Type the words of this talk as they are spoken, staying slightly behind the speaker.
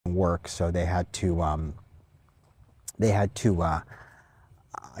work, so they had to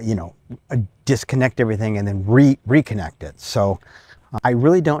you know, disconnect everything and then reconnect it. So I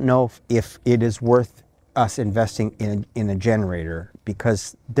really don't know if it is worth us investing in a generator,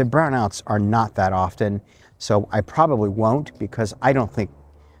 because the brownouts are not that often. So I probably won't, because I don't think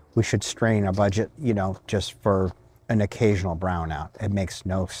we should strain our budget, you know, just for an occasional brownout. It makes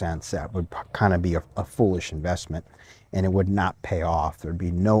no sense. That would kind of be a foolish investment, and it would not pay off. There'd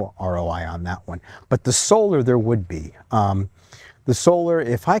be no ROI on that one. But the solar, there would be. The solar,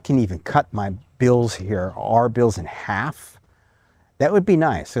 if I can even cut my bills here, our bills in half, that would be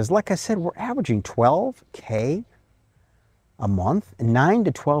nice. Because like I said, we're averaging 12K a month, 9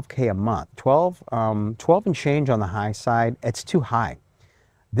 to 12K a month. 12 and change on the high side, it's too high.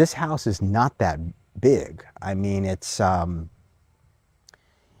 This house is not that big. I mean, it's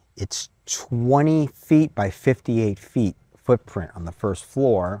 20 feet by 58 feet footprint on the first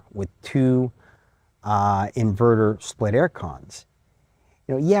floor with 2 inverter split air cons.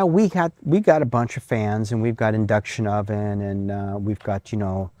 You know, yeah, we got a bunch of fans, and we've got induction oven, and we've got, you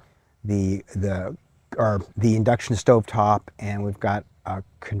know, the induction stovetop, and we've got a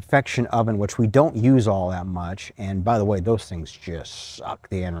convection oven, which we don't use all that much. And by the way, those things just suck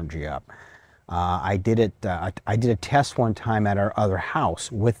the energy up. I did a test one time at our other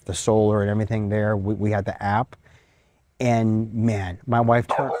house with the solar and everything there. We had the app, and man, my wife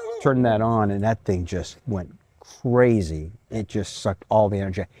turned that on, and that thing just went crazy. It just sucked all the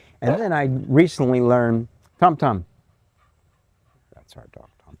energy. And then I recently learned, Tom, that's our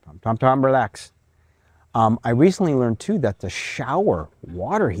dog, Tom, relax. I recently learned too that the shower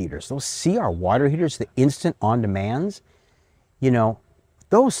water heaters, those CR water heaters, the instant on demands, you know,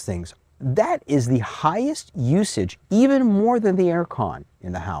 those things, that is the highest usage, even more than the air con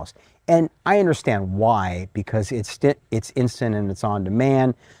in the house. And I understand why, because it's instant and it's on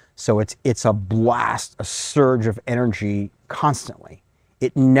demand. So it's a blast, a surge of energy constantly.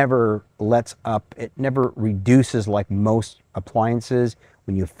 It never lets up, it never reduces like most appliances.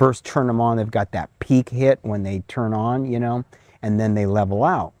 When you first turn them on, they've got that peak hit when they turn on, you know, and then they level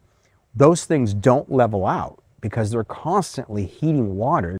out. Those things don't level out because they're constantly heating water.